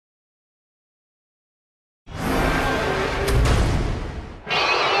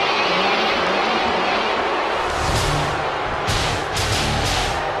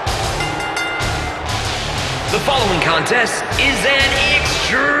contest is an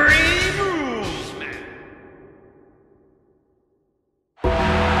Extreme Rules match.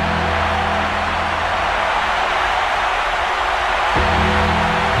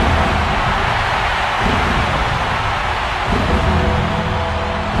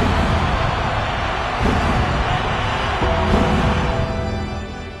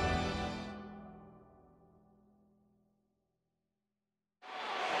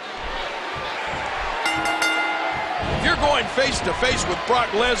 Face-to-face with Brock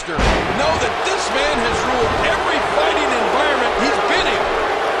Lesnar, know that this man has ruled every fighting environment he's been in.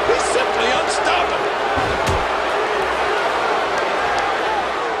 He's simply unstoppable.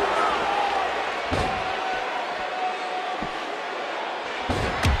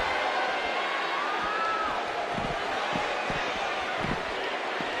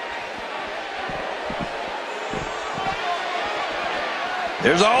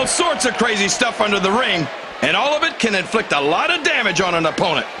 There's all sorts of crazy stuff under the ring, and all of it can inflict a lot of damage on an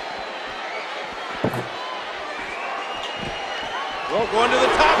opponent. Well, going to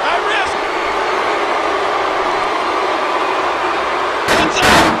the top, high risk. Heads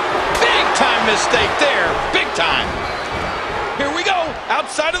up! Big time mistake there, big time. Here we go,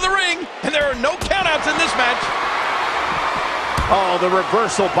 outside of the ring, and there are no countouts in this match. Oh, the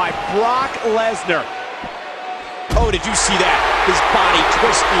reversal by Brock Lesnar. Oh, did you see that? His body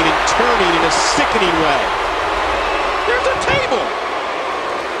twisting and turning in a sickening way. There's a table.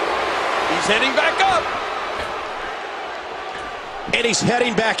 He's heading back up. And he's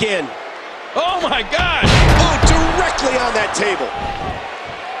heading back in. Oh, my gosh. Oh, directly on that table.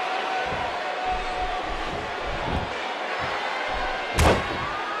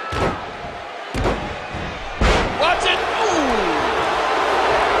 Watch it. Ooh.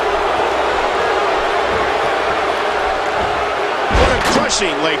 What a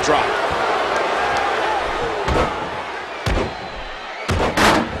crushing leg drop.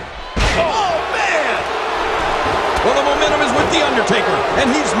 Well, the momentum is with the Undertaker,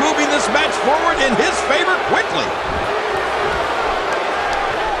 and he's moving this match forward in his favor quickly.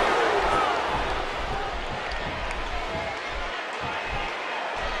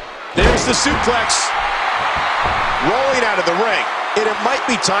 There's the suplex. Rolling out of the ring, and it might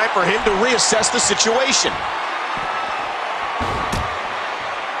be time for him to reassess the situation.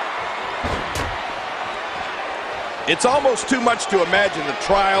 It's almost too much to imagine the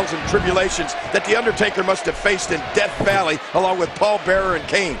trials and tribulations that The Undertaker must have faced in Death Valley along with Paul Bearer and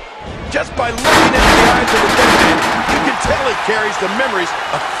Kane. Just by looking into the eyes of the dead man, you can tell he carries the memories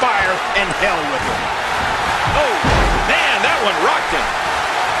of fire and hell with him. Oh, man, that one rocked him.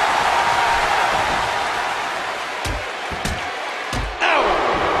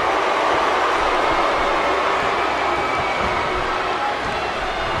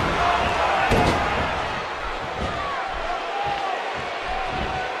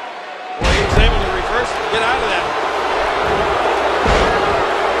 Get out of that.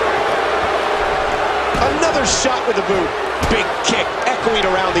 Another shot with the boot. Big kick echoing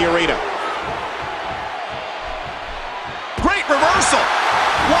around the arena. Great reversal.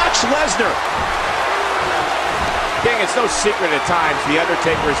 Watch Lesnar. King, it's no secret at times The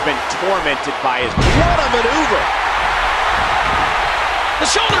Undertaker has been tormented by his... What a maneuver. The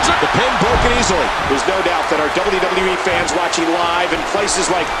shoulders are... The pin broken easily. There's no doubt that our WWE fans watching live in places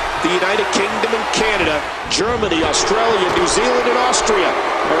like the United Kingdom and Canada, Germany, Australia, New Zealand, and Austria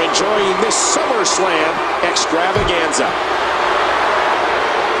are enjoying this Summerslam extravaganza.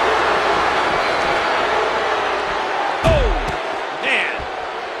 Oh, man.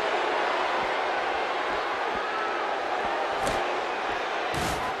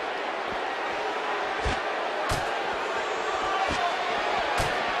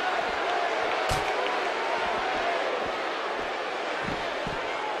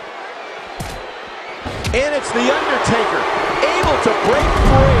 And it's The Undertaker, able to break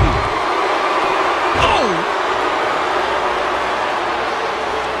free. Oh!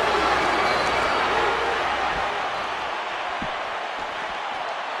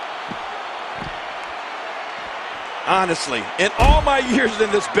 Honestly, in all my years in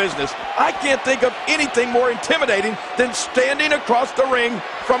this business, I can't think of anything more intimidating than standing across the ring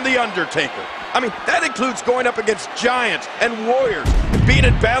from The Undertaker. I mean, that includes going up against giants and warriors, being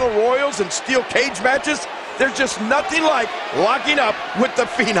in battle royals and steel cage matches. There's just nothing like locking up with the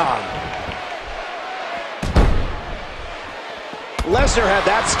Phenom. Lesnar had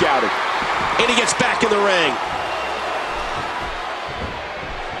that scouted, and he gets back in the ring.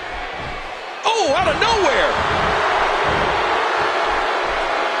 Oh, out of nowhere!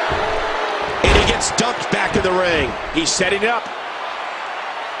 And he gets dumped back in the ring. He's setting it up.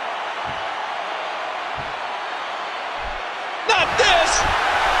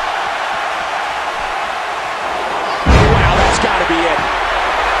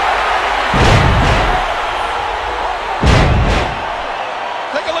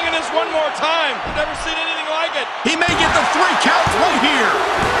 more time. Never seen anything like it. He may get the 3 count right here.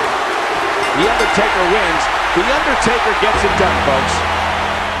 The Undertaker wins. The Undertaker gets it done, folks.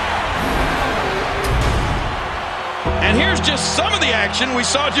 And here's just some of the action we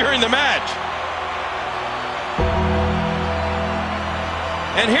saw during the match.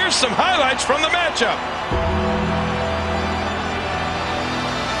 And here's some highlights from the matchup.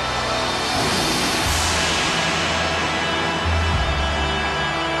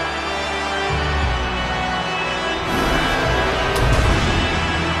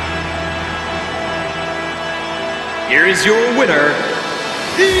 Here is your winner,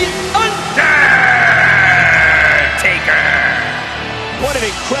 The Undertaker. What an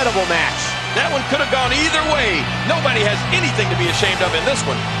incredible match. That one could have gone either way. Nobody has anything to be ashamed of in this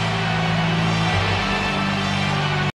one.